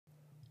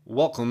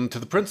Welcome to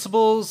the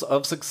Principles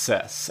of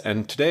Success,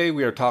 and today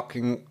we are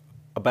talking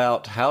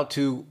about how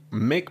to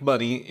make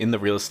money in the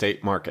real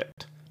estate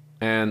market.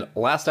 And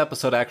last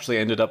episode actually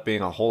ended up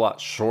being a whole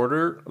lot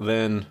shorter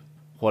than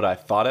what I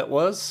thought it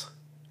was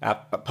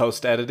at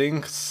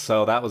post-editing,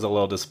 so that was a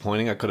little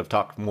disappointing. I could have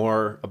talked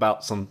more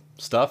about some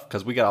stuff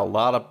because we got a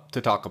lot to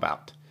talk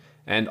about.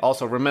 And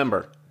also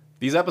remember,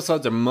 these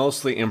episodes are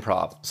mostly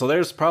improv, so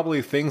there's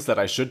probably things that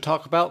I should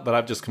talk about that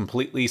I've just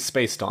completely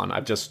spaced on.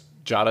 I've just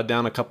jotted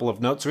down a couple of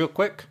notes real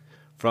quick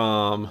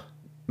from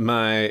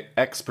my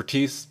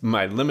expertise,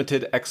 my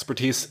limited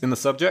expertise in the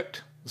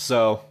subject.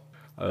 So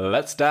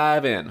let's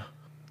dive in.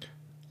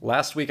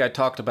 Last week I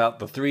talked about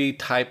the three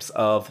types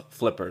of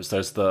flippers.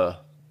 There's the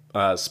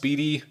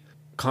speedy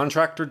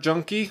contractor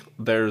junkie,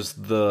 there's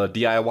the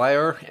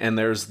DIYer, and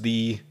there's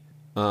the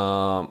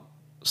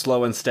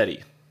slow and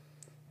steady.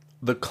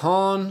 The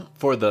con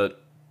for the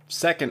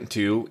second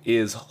two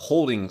is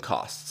holding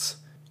costs.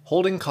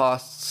 Holding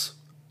costs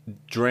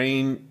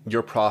drain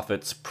your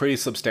profits pretty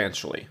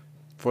substantially.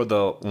 For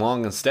the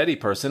long and steady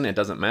person, it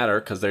doesn't matter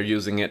because they're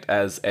using it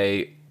as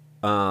a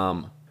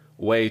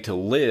way to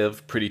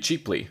live pretty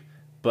cheaply.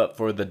 But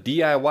for the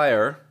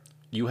DIYer,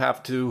 you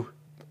have to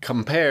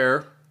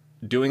compare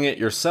doing it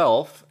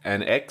yourself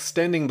and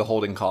extending the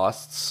holding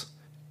costs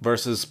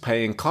versus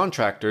paying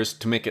contractors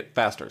to make it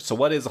faster. So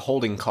what is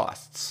holding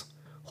costs?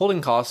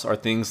 Holding costs are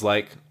things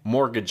like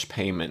mortgage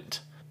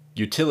payment,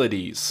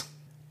 utilities,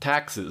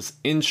 taxes,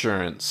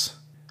 insurance,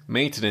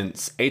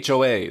 maintenance,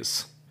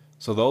 HOAs.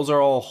 So those are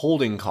all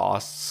holding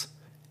costs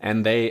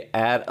and they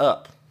add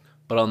up.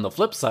 But on the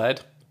flip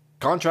side,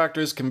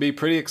 contractors can be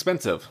pretty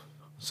expensive.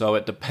 So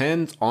it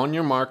depends on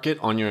your market,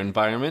 on your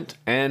environment,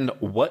 and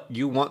what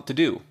you want to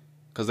do.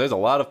 Because there's a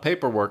lot of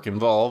paperwork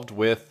involved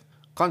with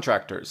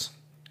contractors.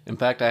 In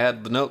fact, I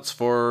had the notes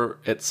for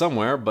it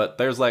somewhere, but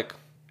there's like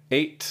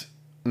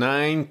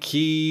 9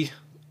 key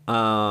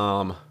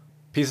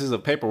pieces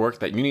of paperwork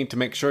that you need to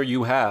make sure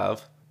you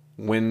have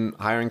when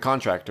hiring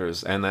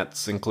contractors, and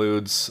that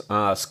includes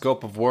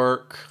scope of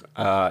work,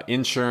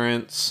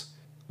 insurance,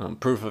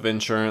 proof of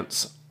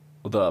insurance,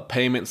 the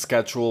payment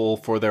schedule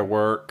for their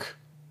work.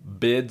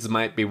 Bids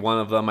might be one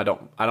of them. I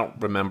don't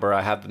remember.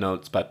 I have the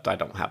notes, but I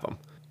don't have them.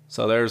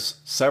 So there's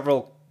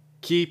several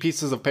key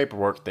pieces of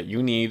paperwork that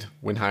you need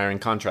when hiring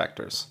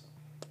contractors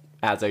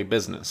as a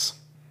business,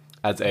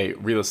 as a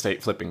real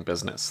estate flipping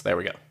business. There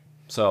we go.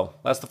 So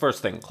that's the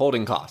first thing,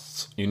 holding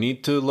costs. You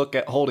need to look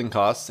at holding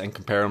costs and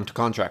compare them to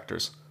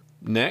contractors.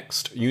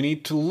 Next, you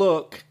need to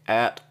look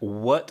at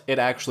what it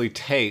actually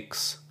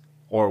takes,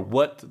 or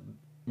what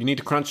you need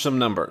to crunch some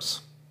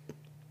numbers.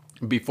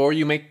 Before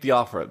you make the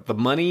offer, the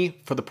money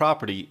for the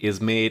property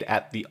is made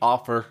at the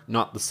offer,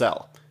 not the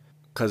sell.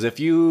 Because if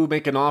you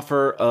make an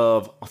offer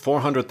of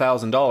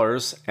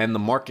 $400,000 and the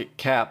market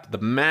cap, the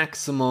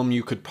maximum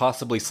you could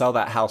possibly sell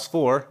that house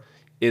for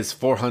is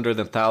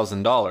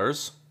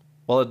 $400,000,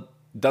 well, it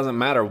doesn't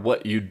matter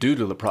what you do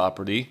to the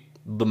property,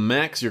 the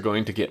max you're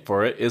going to get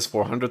for it is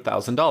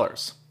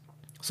 $400,000.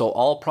 So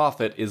all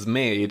profit is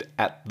made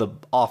at the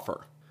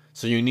offer.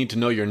 So you need to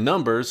know your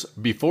numbers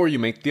before you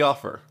make the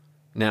offer.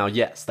 Now,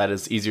 yes, that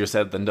is easier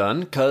said than done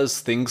because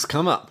things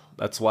come up.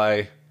 That's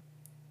why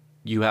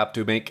you have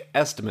to make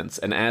estimates.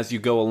 And as you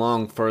go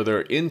along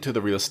further into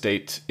the real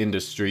estate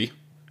industry,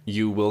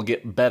 you will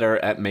get better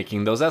at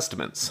making those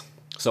estimates.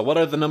 So what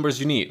are the numbers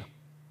you need?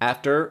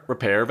 After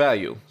repair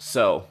value.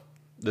 So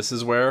this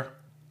is where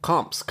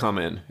comps come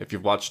in. If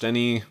you've watched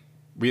any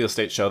real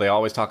estate show, they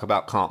always talk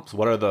about comps.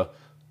 What are the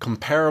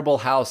comparable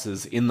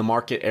houses in the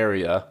market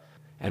area,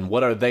 and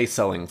what are they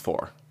selling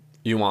for?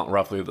 You want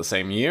roughly the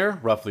same year,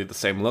 roughly the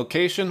same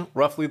location,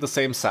 roughly the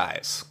same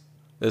size.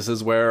 This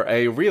is where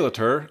a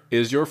realtor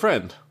is your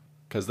friend,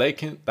 because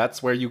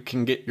that's where you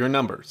can get your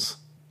numbers.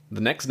 The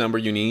next number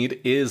you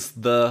need is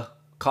the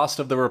cost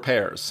of the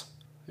repairs.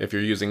 If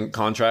you're using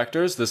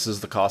contractors, this is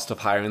the cost of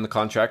hiring the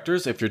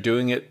contractors. If you're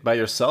doing it by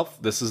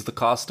yourself, this is the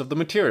cost of the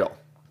material.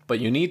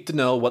 But you need to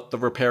know what the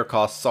repair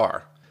costs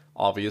are.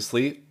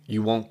 Obviously,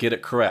 you won't get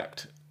it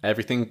correct.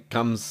 Everything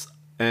comes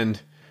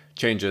and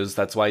changes.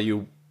 That's why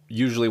you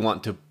usually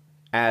want to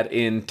add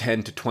in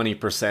 10 to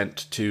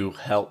 20% to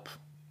help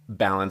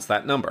balance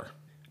that number.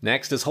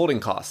 Next is holding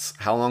costs.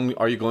 How long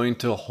are you going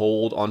to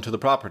hold onto the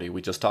property?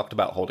 We just talked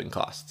about holding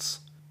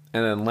costs.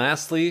 And then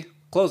lastly,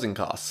 closing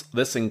costs.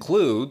 This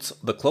includes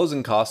the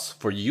closing costs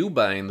for you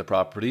buying the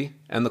property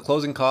and the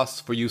closing costs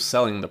for you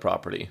selling the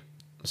property.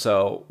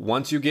 So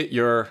once you get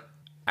your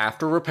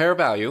after repair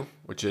value,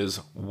 which is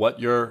what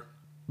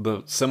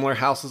the similar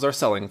houses are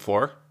selling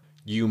for,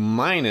 you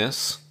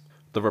minus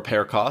the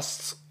repair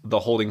costs,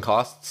 the holding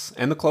costs,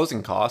 and the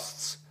closing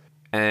costs,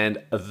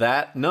 and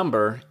that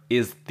number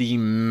is the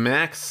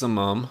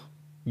maximum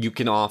you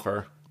can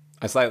offer.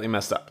 I slightly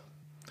messed up.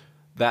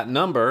 That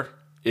number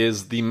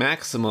is the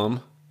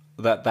maximum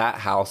that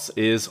house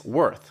is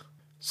worth.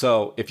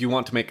 So if you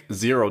want to make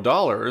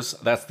 $0,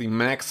 that's the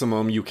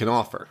maximum you can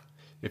offer.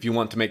 If you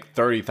want to make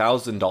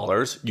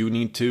 $30,000, you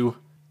need to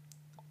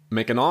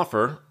make an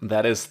offer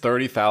that is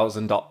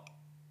 $30,000,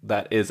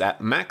 that is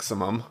at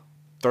maximum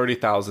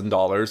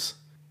 $30,000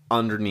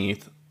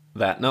 underneath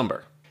that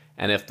number.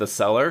 And if the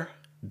seller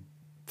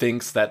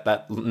thinks that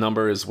that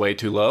number is way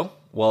too low,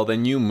 well,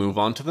 then you move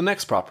on to the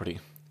next property.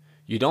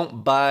 You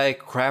don't buy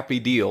crappy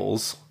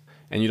deals,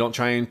 and you don't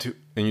try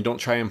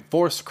and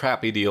force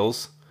crappy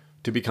deals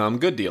to become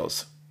good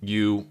deals.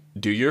 You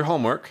do your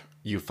homework,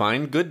 you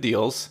find good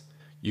deals,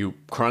 you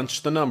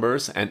crunch the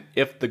numbers, and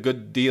if the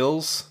good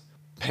deals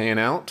pan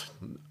out,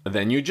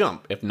 then you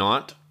jump. If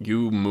not,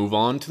 you move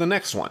on to the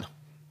next one.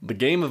 The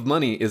game of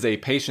money is a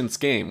patience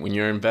game. When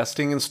you're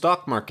investing in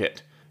stock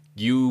market,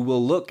 you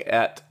will look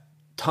at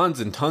tons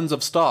and tons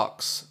of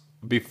stocks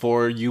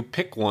before you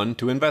pick one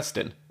to invest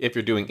in, if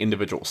you're doing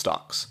individual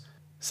stocks.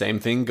 Same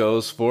thing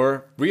goes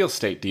for real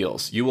estate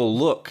deals. You will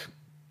look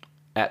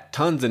at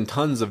tons and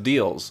tons of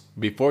deals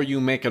before you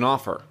make an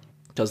offer,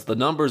 because the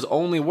numbers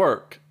only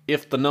work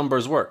if the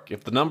numbers work.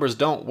 If the numbers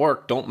don't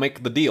work, don't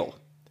make the deal.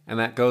 And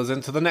that goes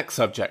into the next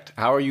subject.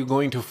 How are you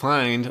going to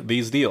find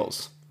these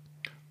deals?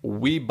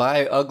 We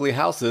Buy Ugly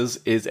Houses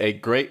is a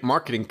great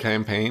marketing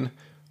campaign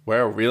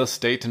where real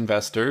estate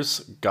investors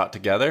got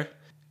together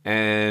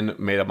and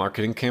made a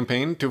marketing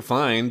campaign to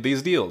find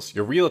these deals.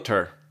 Your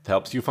realtor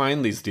helps you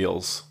find these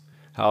deals.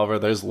 However,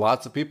 there's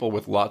lots of people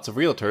with lots of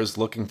realtors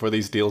looking for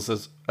these deals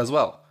as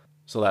well.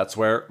 So that's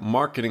where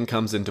marketing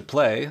comes into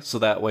play, so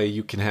that way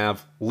you can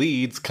have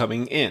leads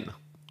coming in.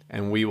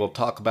 And we will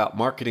talk about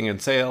marketing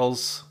and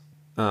sales.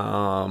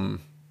 It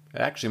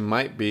actually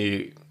might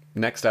be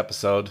next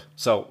episode.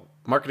 So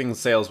marketing and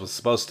sales was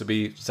supposed to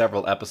be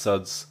several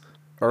episodes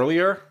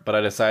earlier, but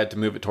I decided to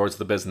move it towards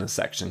the business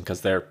section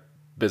because they're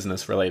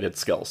business-related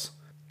skills.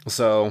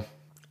 So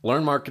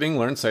learn marketing,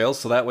 learn sales,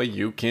 so that way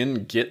you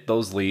can get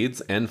those leads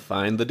and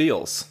find the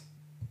deals.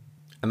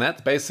 And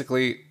that's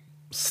basically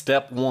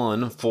step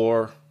one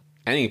for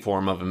any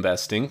form of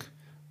investing.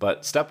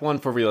 But step one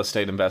for real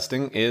estate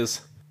investing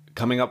is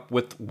coming up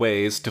with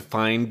ways to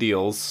find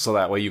deals so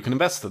that way you can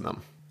invest in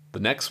them. The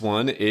next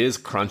one is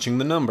crunching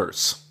the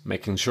numbers,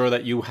 making sure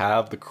that you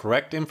have the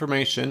correct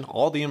information,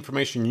 all the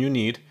information you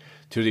need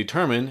to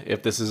determine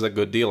if this is a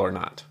good deal or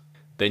not.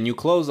 Then you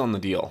close on the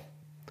deal.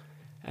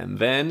 And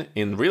then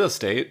in real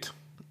estate,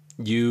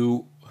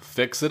 you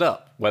fix it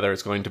up, whether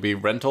it's going to be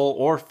rental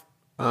or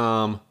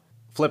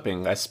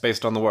flipping. I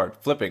spaced on the word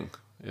flipping.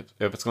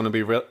 If it's going to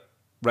be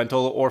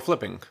rental or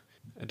flipping,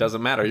 it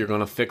doesn't matter. You're going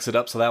to fix it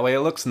up so that way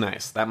it looks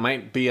nice. That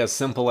might be as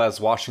simple as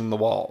washing the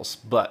walls,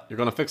 but you're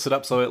going to fix it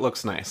up so it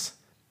looks nice.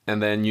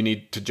 And then you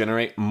need to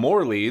generate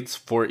more leads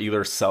for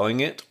either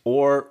selling it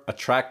or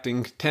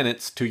attracting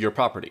tenants to your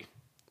property.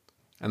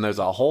 And there's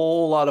a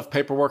whole lot of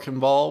paperwork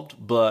involved,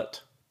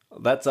 but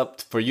that's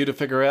up for you to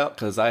figure out,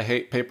 because I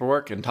hate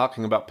paperwork, and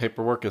talking about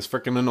paperwork is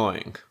freaking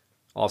annoying.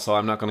 Also,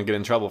 I'm not going to get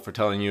in trouble for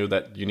telling you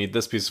that you need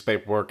this piece of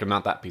paperwork and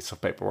not that piece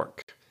of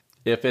paperwork.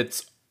 If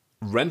it's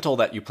rental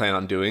that you plan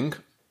on doing,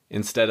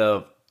 instead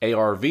of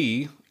ARV,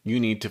 you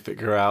need to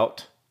figure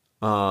out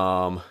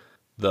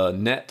the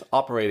net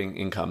operating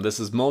income. This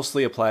is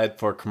mostly applied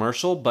for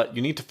commercial, but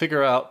you need to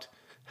figure out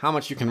how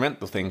much you can rent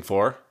the thing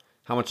for,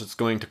 how much it's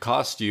going to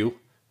cost you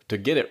to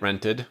get it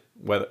rented.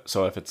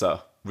 So if it's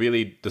a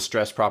really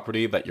distressed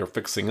property that you're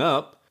fixing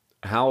up,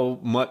 how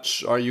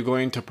much are you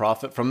going to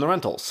profit from the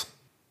rentals?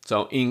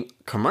 So in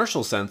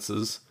commercial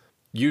senses,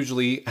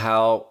 usually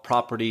how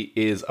property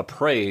is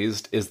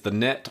appraised is the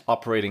net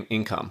operating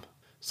income.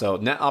 So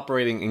net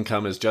operating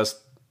income is just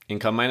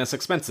income minus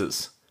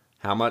expenses.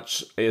 How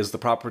much is the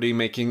property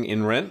making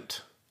in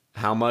rent?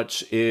 How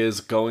much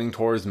is going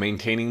towards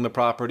maintaining the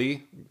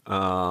property,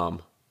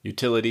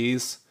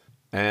 utilities,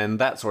 and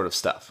that sort of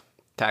stuff.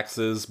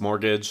 Taxes,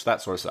 mortgage,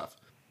 that sort of stuff.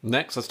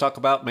 Next, let's talk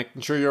about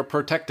making sure you're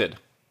protected.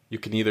 You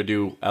can either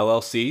do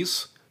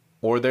LLCs,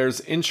 or there's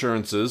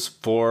insurances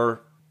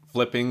for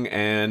flipping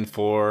and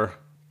for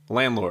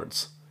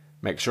landlords.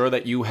 Make sure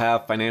that you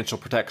have financial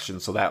protection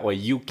so that way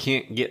you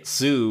can't get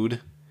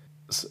sued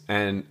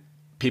and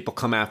people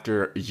come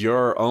after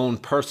your own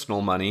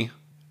personal money,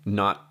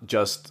 not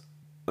just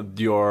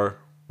your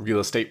real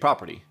estate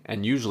property.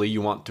 And usually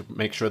you want to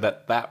make sure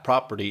that that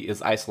property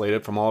is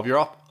isolated from all of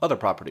your other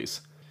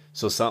properties.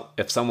 So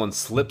if someone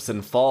slips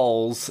and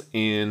falls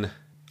in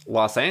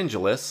Los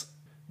Angeles,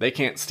 they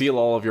can't steal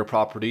all of your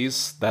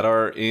properties that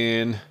are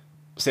in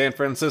San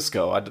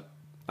Francisco.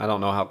 I don't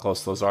know how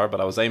close those are,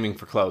 but I was aiming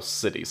for close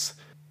cities.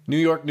 New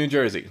York, New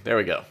Jersey. There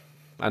we go.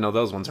 I know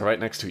those ones are right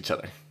next to each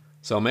other.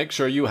 So make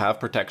sure you have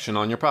protection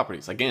on your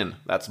properties. Again,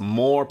 that's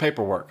more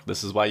paperwork.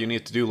 This is why you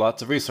need to do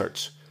lots of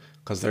research,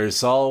 because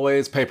there's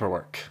always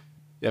paperwork.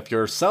 If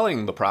you're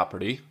selling the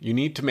property, you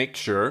need to make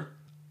sure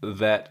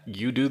that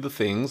you do the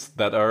things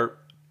that are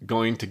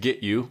going to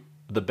get you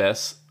the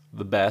best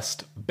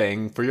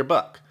bang for your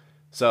buck.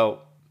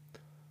 So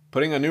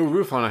putting a new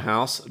roof on a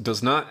house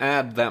does not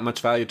add that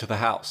much value to the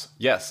house.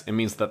 Yes, it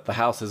means that the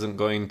house isn't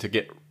going to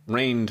get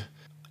rained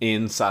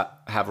inside,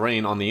 have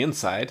rain on the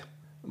inside,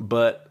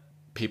 but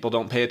people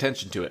don't pay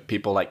attention to it.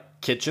 People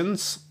like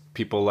kitchens,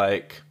 people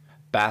like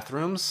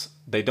bathrooms.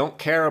 They don't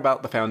care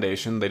about the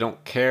foundation. They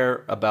don't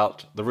care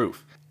about the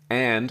roof.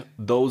 And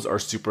those are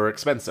super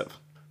expensive.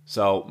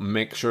 So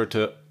make sure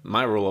to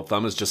my rule of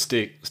thumb is just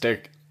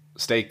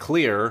stay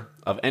clear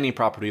of any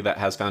property that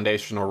has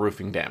foundation or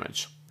roofing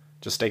damage.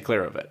 Just stay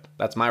clear of it.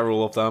 That's my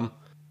rule of thumb.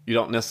 You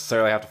don't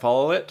necessarily have to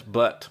follow it,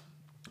 but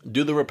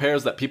do the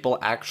repairs that people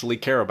actually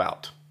care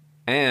about.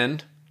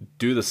 And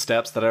do the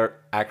steps that are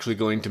actually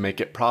going to make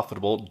it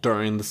profitable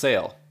during the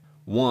sale.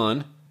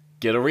 1,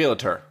 get a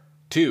realtor.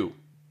 2,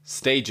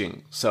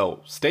 staging.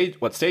 So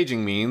what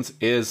staging means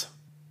is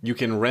you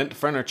can rent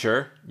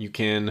furniture. You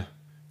can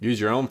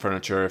use your own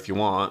furniture if you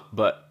want,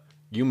 but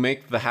you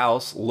make the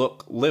house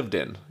look lived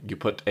in. You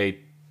put a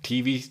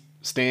TV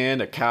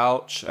stand, a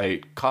couch, a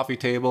coffee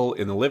table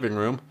in the living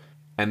room,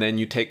 and then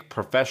you take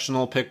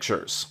professional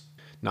pictures.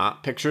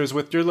 Not pictures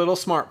with your little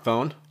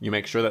smartphone. You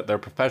make sure that they're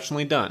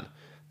professionally done,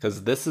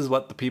 because this is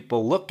what the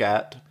people look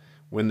at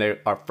when they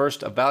are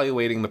first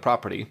evaluating the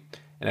property.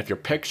 And if your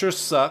pictures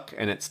suck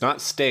and it's not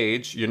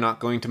staged, you're not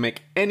going to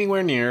make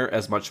anywhere near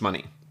as much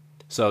money.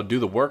 So do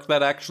the work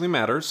that actually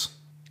matters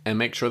and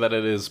make sure that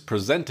it is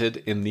presented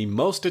in the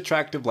most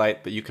attractive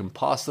light that you can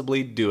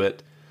possibly do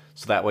it,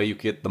 so that way you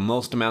get the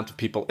most amount of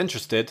people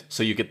interested,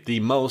 so you get the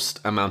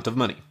most amount of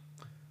money.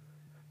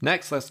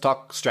 Next, let's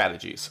talk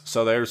strategies.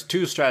 So there's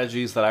 2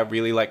 strategies that I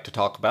really like to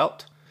talk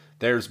about.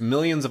 There's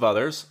millions of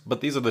others,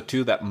 but these are the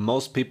 2 that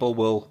most people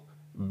will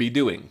be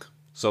doing.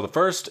 So the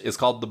first is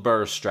called the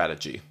BRRRR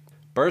strategy.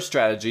 BRRRR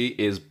strategy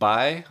is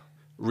buy,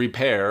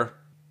 repair,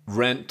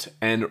 rent,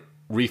 and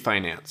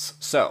refinance.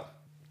 So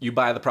you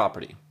buy the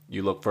property.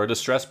 You look for a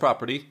distressed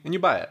property and you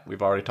buy it.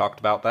 We've already talked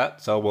about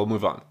that, so we'll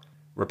move on.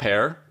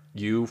 Repair,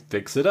 you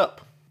fix it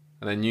up.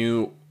 And then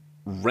you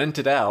rent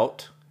it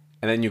out,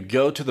 and then you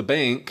go to the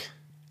bank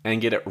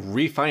and get it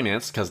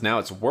refinanced because now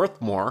it's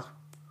worth more,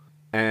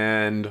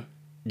 and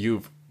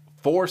you've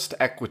forced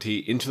equity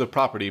into the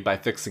property by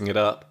fixing it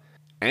up,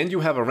 and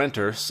you have a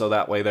renter, so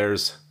that way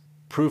there's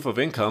proof of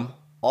income,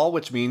 all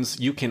which means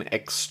you can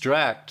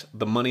extract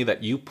the money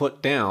that you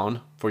put down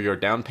for your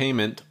down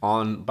payment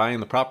on buying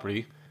the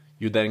property.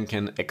 You then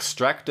can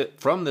extract it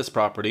from this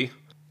property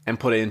and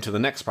put it into the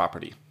next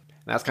property.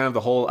 And that's kind of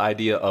the whole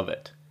idea of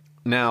it.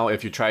 Now,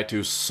 if you try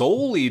to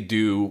solely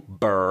do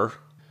BRRRR,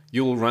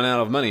 you'll run out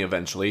of money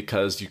eventually,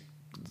 because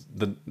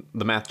the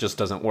math just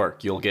doesn't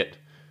work. You'll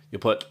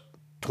put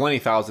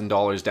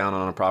 $20,000 down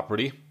on a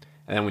property,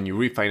 and then when you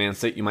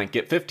refinance it, you might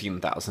get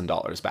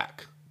 $15,000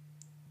 back.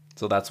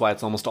 So that's why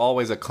it's almost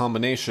always a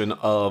combination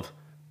of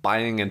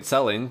buying and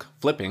selling,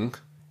 flipping,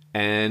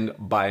 and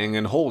buying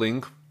and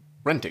holding,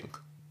 renting.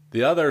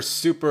 The other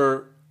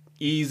super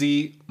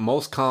easy,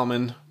 most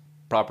common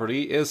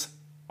property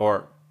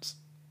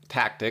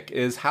tactic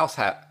is house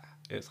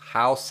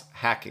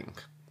hacking,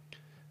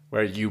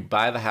 where you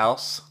buy the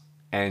house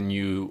and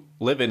you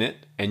live in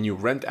it and you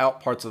rent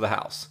out parts of the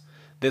house.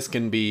 This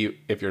can be,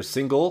 if you're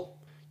single,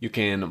 you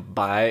can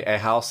buy a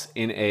house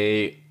in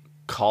a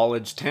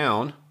college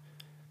town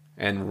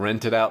and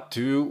rent it out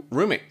to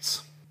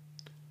roommates.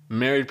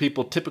 Married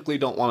people typically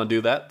don't want to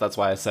do that. That's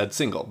why I said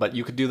single, but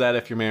you could do that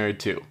if you're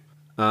married too.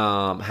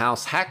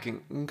 House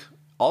hacking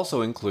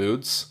also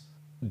includes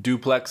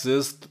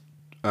duplexes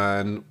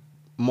and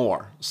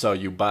more. So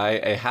you buy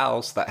a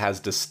house that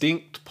has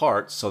distinct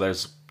parts. So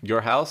there's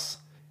your house,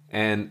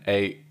 and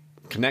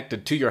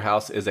connected to your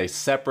house is a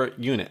separate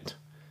unit.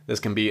 This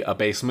can be a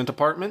basement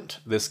apartment.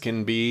 This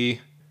can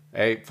be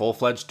a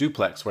full-fledged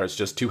duplex where it's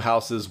just 2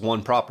 houses,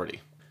 1 property.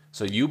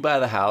 So you buy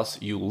the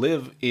house, you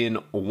live in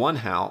one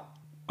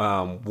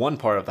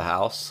part of the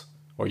house,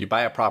 or you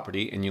buy a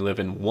property and you live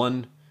in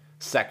one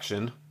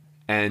section,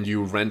 and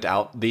you rent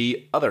out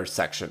the other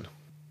section.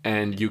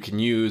 And you can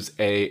use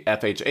a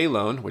FHA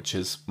loan, which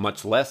is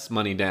much less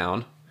money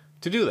down,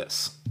 to do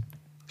this.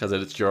 Because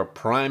it's your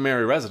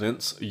primary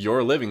residence,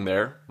 you're living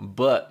there,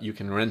 but you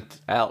can rent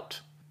out.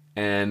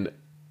 And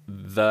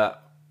the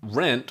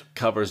rent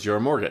covers your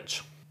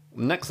mortgage.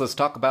 Next, let's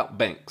talk about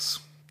banks.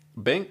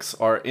 Banks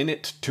are in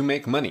it to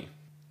make money.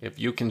 If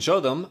you can show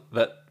them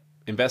that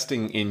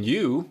investing in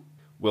you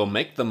will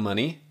make them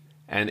money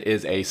and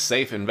is a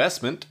safe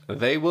investment,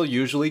 they will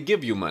usually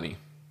give you money.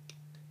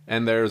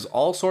 And there's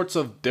all sorts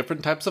of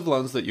different types of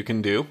loans that you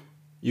can do.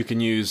 You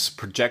can use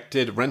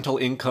projected rental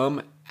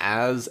income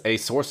as a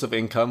source of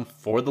income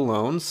for the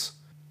loans.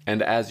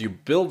 And as you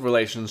build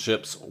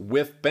relationships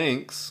with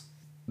banks,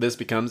 this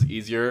becomes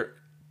easier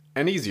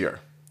and easier.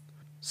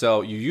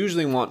 So you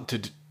usually want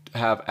to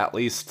have at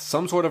least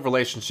some sort of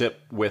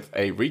relationship with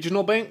a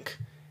regional bank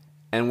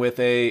and with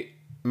a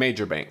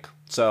major bank.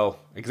 So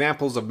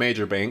examples of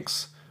major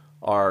banks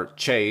are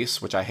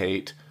Chase, which I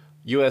hate,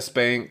 US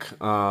Bank,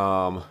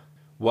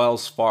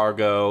 Wells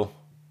Fargo,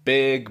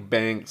 big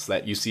banks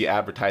that you see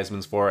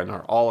advertisements for and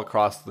are all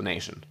across the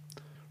nation.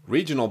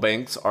 Regional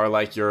banks are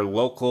like your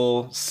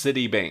local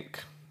city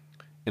bank.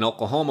 In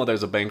Oklahoma,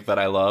 there's a bank that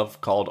I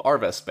love called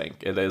Arvest Bank.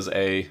 It is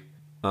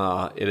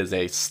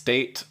a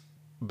state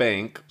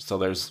bank,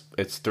 so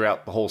it's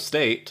throughout the whole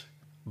state,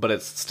 but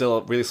it's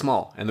still really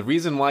small. And the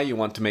reason why you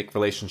want to make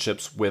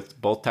relationships with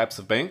both types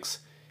of banks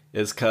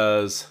is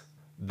because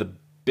the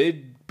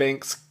big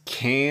banks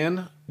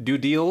can do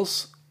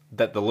deals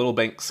that the little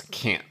banks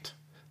can't.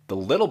 The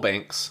little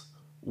banks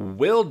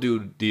will do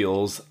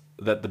deals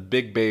that the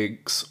big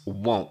banks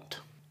won't.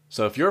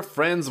 So if you're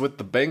friends with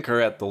the banker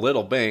at the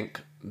little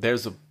bank,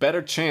 there's a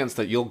better chance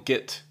that you'll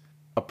get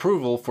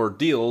approval for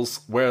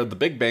deals where the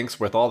big banks,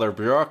 with all their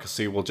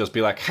bureaucracy, will just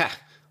be like, ha,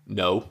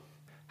 no.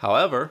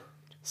 However,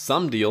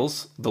 some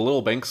deals the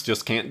little banks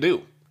just can't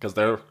do because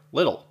they're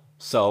little.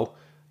 So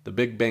the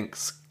big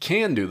banks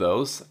can do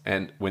those,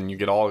 and when you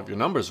get all of your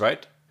numbers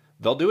right,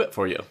 they'll do it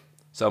for you.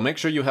 So make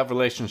sure you have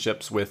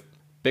relationships with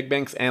big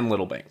banks and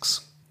little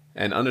banks,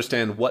 and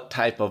understand what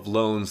type of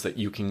loans that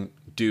you can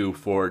do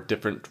for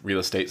different real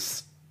estate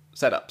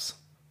setups.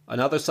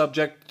 Another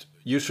subject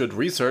you should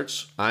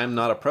research, I'm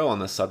not a pro on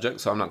this subject,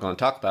 so I'm not going to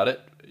talk about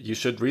it. You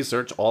should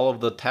research all of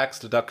the tax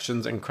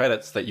deductions and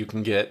credits that you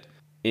can get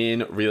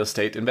in real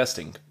estate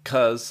investing.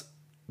 Because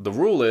the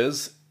rule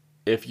is,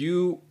 if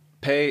you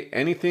pay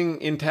anything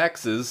in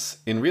taxes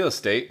in real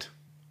estate,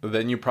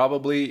 then you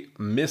probably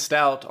missed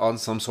out on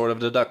some sort of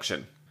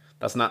deduction.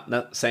 That's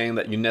not saying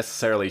that you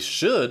necessarily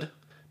should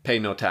pay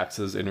no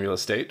taxes in real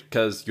estate,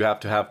 because you have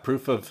to have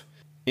proof of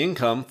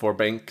income for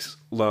bank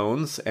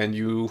loans, and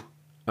you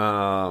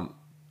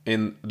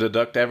in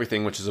Deduct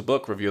Everything, which is a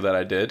book review that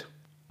I did,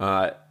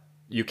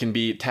 you can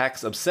be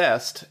tax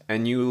obsessed,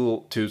 and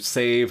to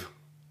save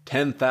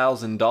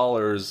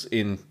 $10,000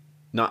 in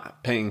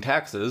not paying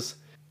taxes,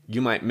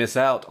 you might miss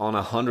out on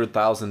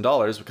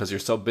 $100,000 because you're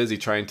so busy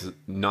trying to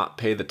not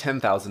pay the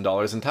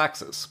 $10,000 in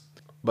taxes.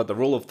 But the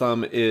rule of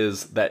thumb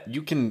is that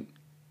you can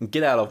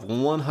get out of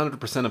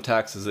 100% of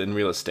taxes in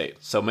real estate.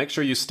 So make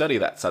sure you study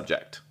that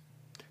subject.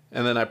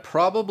 And then I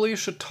probably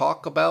should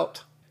talk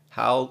about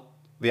how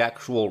the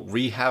actual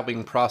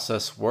rehabbing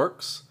process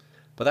works,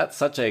 but that's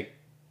such a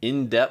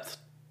in-depth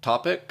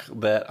topic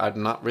that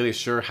I'm not really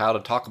sure how to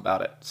talk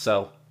about it.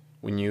 So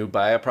when you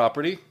buy a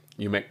property,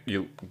 you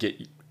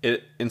get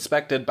it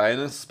inspected by an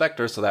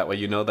inspector, so that way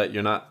you know that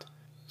you're not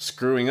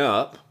screwing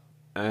up,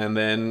 and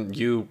then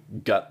you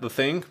gut the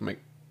thing,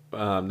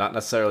 not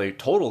necessarily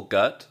total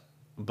gut,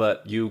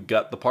 but you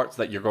gut the parts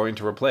that you're going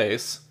to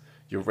replace,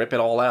 you rip it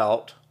all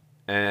out,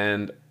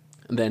 and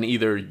then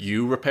either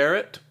you repair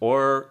it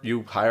or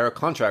you hire a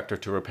contractor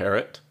to repair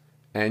it.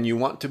 And you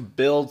want to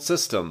build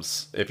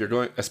systems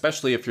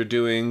especially if you're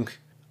doing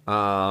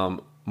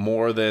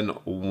more than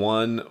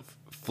one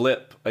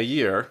flip a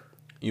year.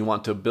 You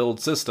want to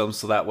build systems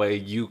so that way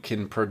you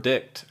can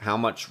predict how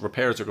much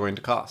repairs are going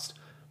to cost.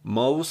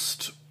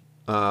 Most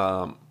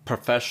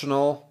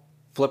professional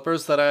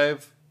flippers that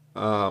I've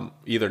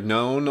either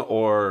known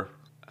or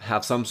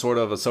have some sort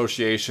of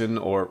association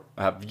or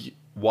have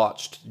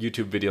watched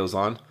YouTube videos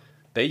on,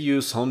 they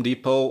use Home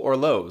Depot or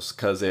Lowe's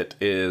because it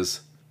is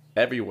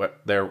everywhere.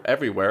 They're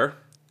everywhere,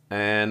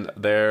 and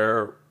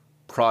their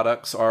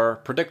products are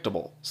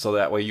predictable. So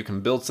that way you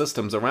can build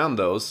systems around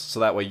those, so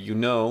that way you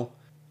know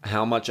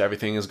how much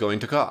everything is going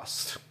to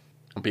cost.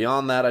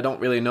 Beyond that, I don't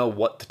really know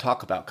what to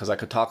talk about, because I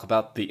could talk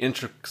about the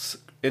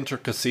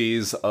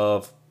intricacies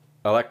of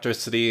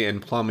electricity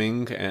and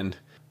plumbing and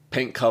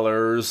paint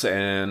colors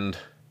and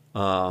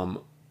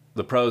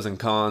the pros and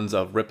cons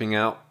of ripping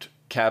out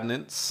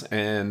cabinets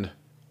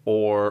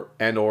or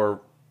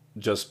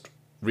just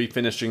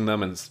refinishing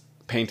them and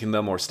painting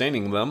them or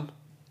staining them.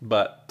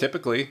 But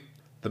typically,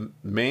 the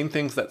main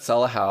things that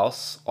sell a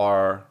house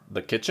are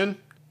the kitchen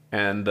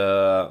and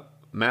the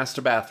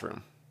master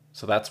bathroom.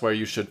 So that's where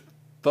you should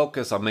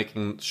focus on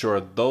making sure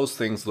those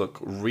things look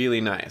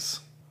really nice.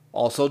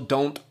 Also,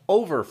 don't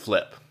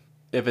overflip.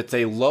 If it's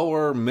a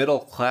lower middle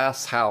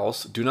class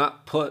house, do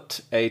not put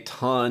a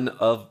ton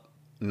of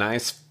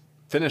nice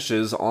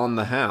finishes on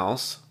the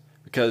house,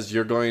 because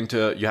you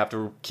have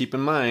to keep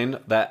in mind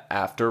that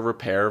after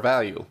repair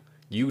value.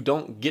 You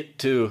don't get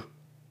to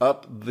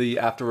up the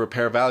after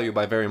repair value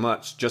by very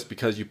much just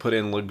because you put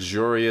in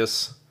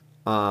luxurious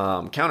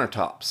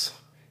countertops.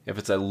 If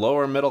it's a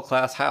lower middle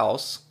class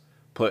house,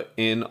 put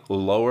in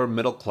lower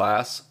middle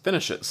class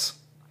finishes.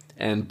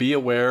 And be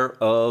aware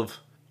of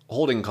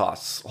holding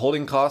costs.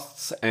 Holding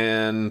costs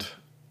and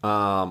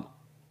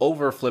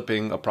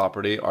overflipping a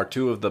property are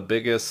two of the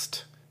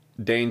biggest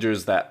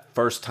dangers that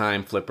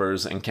first-time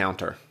flippers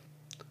encounter.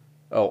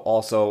 Oh,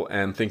 also,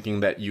 and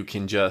thinking that you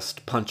can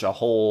just punch a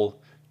hole,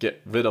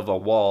 get rid of a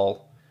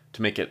wall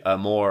to make it a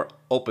more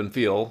open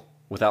feel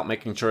without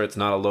making sure it's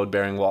not a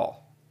load-bearing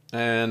wall.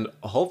 And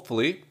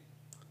hopefully,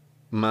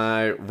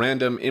 my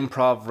random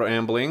improv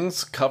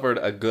ramblings covered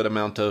a good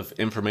amount of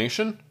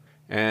information,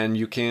 and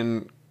you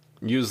can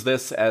use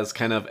this as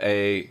kind of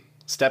a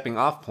stepping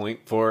off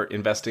point for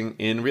investing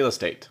in real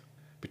estate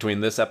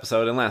between this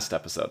episode and last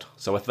episode.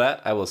 So with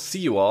that, I will see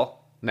you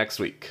all next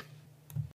week.